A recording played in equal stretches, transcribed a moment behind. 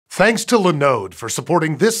Thanks to Linode for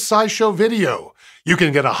supporting this SciShow video. You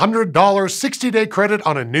can get a $100 60-day credit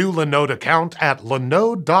on a new Linode account at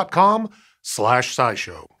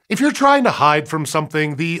linode.com/SciShow. If you're trying to hide from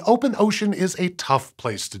something, the open ocean is a tough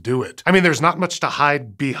place to do it. I mean, there's not much to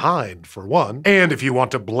hide behind, for one. And if you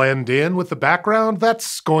want to blend in with the background,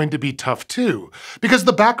 that's going to be tough too, because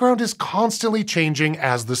the background is constantly changing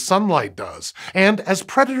as the sunlight does, and as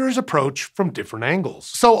predators approach from different angles.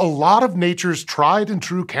 So a lot of nature's tried and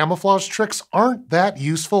true camouflage tricks aren't that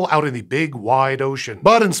useful out in the big, wide ocean.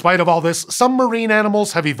 But in spite of all this, some marine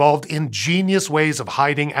animals have evolved ingenious ways of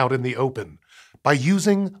hiding out in the open by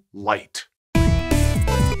using light.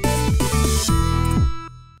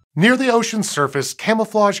 Near the ocean's surface,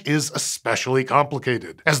 camouflage is especially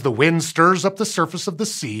complicated. As the wind stirs up the surface of the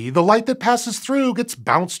sea, the light that passes through gets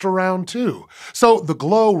bounced around too. So the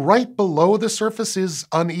glow right below the surface is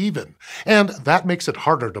uneven, and that makes it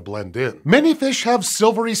harder to blend in. Many fish have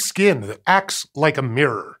silvery skin that acts like a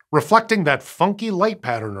mirror, reflecting that funky light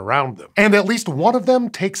pattern around them. And at least one of them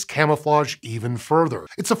takes camouflage even further.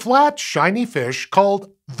 It's a flat, shiny fish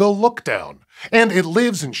called the Lookdown, and it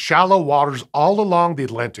lives in shallow waters all along the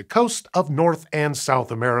Atlantic coast of North and South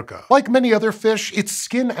America. Like many other fish, its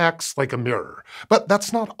skin acts like a mirror, but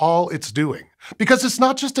that's not all it's doing, because it's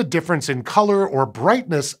not just a difference in color or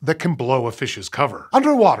brightness that can blow a fish's cover.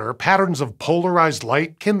 Underwater, patterns of polarized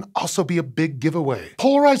light can also be a big giveaway.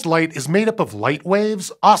 Polarized light is made up of light waves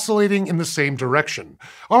oscillating in the same direction.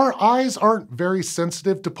 Our eyes aren't very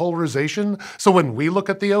sensitive to polarization, so when we look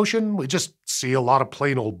at the ocean, we just see a lot of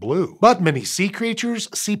plain old blue. But many sea creatures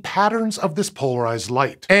see patterns of this polarized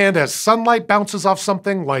light. And as sunlight bounces off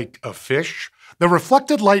something like a fish, the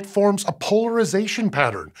reflected light forms a polarization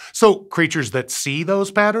pattern, so creatures that see those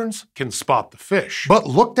patterns can spot the fish. But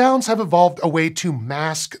lookdowns have evolved a way to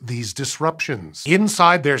mask these disruptions.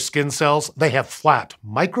 Inside their skin cells, they have flat,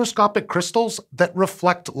 microscopic crystals that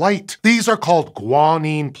reflect light. These are called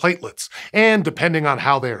Guanine Platelets, and depending on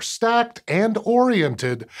how they are stacked and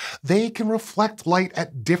oriented, they can reflect light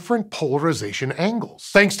at different polarization angles.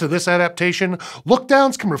 Thanks to this adaptation,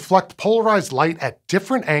 lookdowns can reflect polarized light at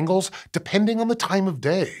different angles depending on the time of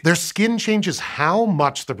day. Their skin changes how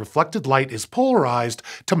much the reflected light is polarized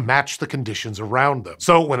to match the conditions around them.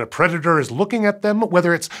 So when a predator is looking at them,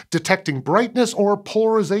 whether it's detecting brightness or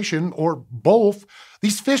polarization or both,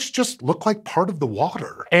 these fish just look like part of the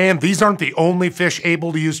water. And these aren't the only fish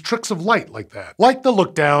able to use tricks of light like that. Like the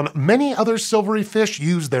lookdown, many other silvery fish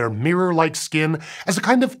use their mirror-like skin as a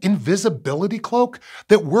kind of invisibility cloak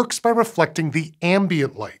that works by reflecting the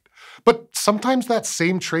ambient light. But sometimes that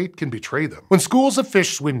same trait can betray them. When schools of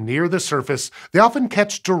fish swim near the surface, they often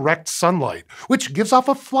catch direct sunlight, which gives off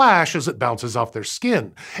a flash as it bounces off their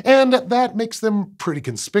skin, and that makes them pretty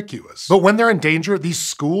conspicuous. But when they're in danger, these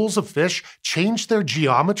schools of fish change their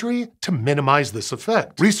geometry to minimize this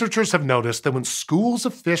effect. Researchers have noticed that when schools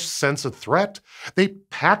of fish sense a threat, they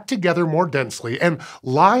pack together more densely and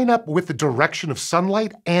line up with the direction of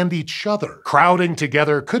sunlight and each other. Crowding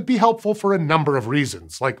together could be helpful for a number of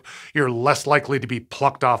reasons, like you're less likely to be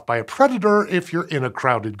plucked off by a predator if you're in a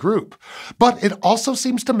crowded group. But it also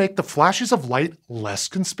seems to make the flashes of light less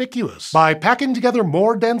conspicuous. By packing together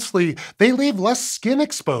more densely, they leave less skin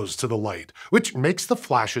exposed to the light, which makes the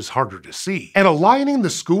flashes harder to see. And aligning the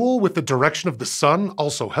school with the direction of the sun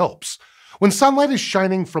also helps. When sunlight is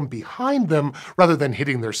shining from behind them rather than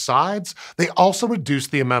hitting their sides, they also reduce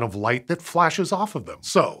the amount of light that flashes off of them.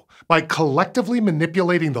 So, by collectively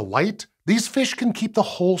manipulating the light, these fish can keep the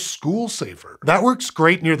whole school safer. That works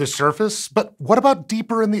great near the surface, but what about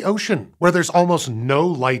deeper in the ocean, where there's almost no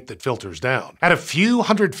light that filters down? At a few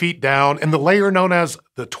hundred feet down, in the layer known as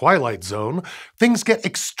the twilight zone, things get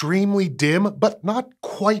extremely dim, but not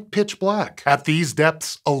quite pitch black. At these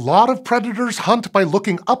depths, a lot of predators hunt by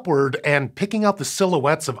looking upward and picking out the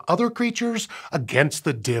silhouettes of other creatures against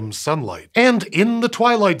the dim sunlight. And in the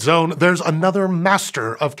twilight zone, there's another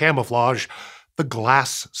master of camouflage: the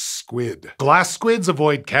glass squid. Glass squids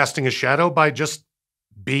avoid casting a shadow by just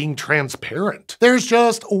being transparent. There's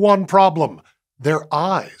just one problem: their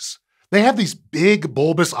eyes. They have these big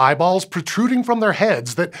bulbous eyeballs protruding from their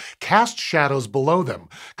heads that cast shadows below them,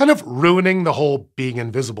 kind of ruining the whole being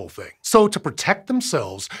invisible thing. So to protect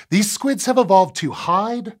themselves, these squids have evolved to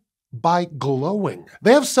hide by glowing.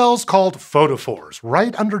 They have cells called photophores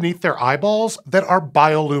right underneath their eyeballs that are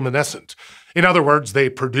bioluminescent. In other words, they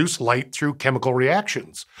produce light through chemical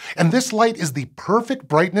reactions. And this light is the perfect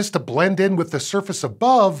brightness to blend in with the surface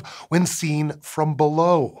above when seen from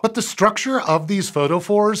below. But the structure of these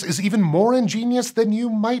photophores is even more ingenious than you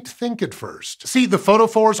might think at first. See, the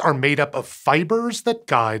photophores are made up of fibers that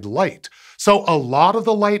guide light. So a lot of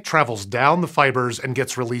the light travels down the fibers and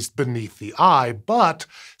gets released beneath the eye, but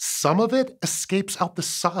some of it escapes out the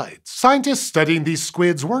sides. Scientists studying these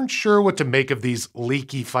squids weren't sure what to make of these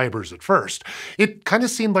leaky fibers at first. It kind of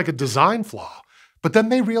seemed like a design flaw. But then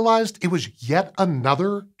they realized it was yet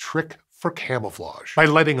another trick for camouflage. By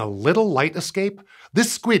letting a little light escape,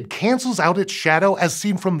 this squid cancels out its shadow as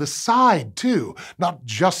seen from the side too, not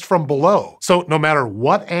just from below. So no matter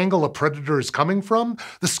what angle a predator is coming from,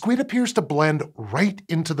 the squid appears to blend right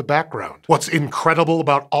into the background. What's incredible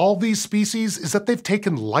about all these species is that they've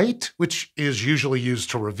taken light, which is usually used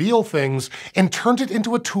to reveal things, and turned it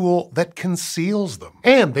into a tool that conceals them.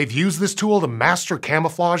 And they've used this tool to master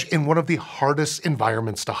camouflage in one of the hardest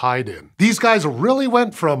environments to hide in. These guys really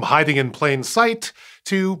went from hiding in plain sight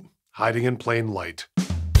to hiding in plain light.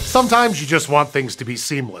 Sometimes you just want things to be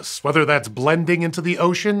seamless, whether that's blending into the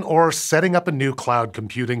ocean or setting up a new cloud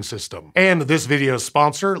computing system. And this video's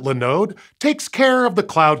sponsor, Linode, takes care of the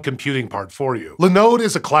cloud computing part for you. Linode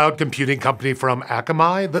is a cloud computing company from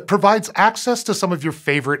Akamai that provides access to some of your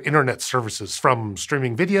favorite internet services, from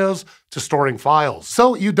streaming videos to storing files.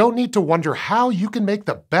 So you don't need to wonder how you can make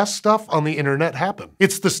the best stuff on the internet happen.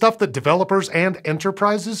 It's the stuff that developers and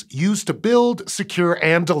enterprises use to build, secure,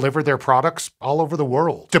 and deliver their products all over the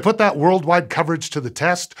world. To put that worldwide coverage to the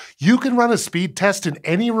test, you can run a speed test in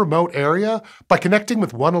any remote area by connecting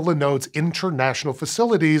with one of Linode's international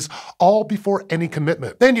facilities, all before any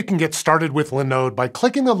commitment. Then you can get started with Linode by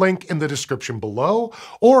clicking the link in the description below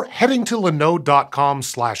or heading to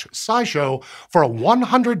linode.com/SciShow for a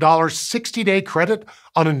 $100 60-day credit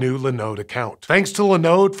on a new Linode account. Thanks to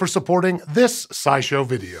Linode for supporting this SciShow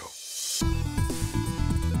video.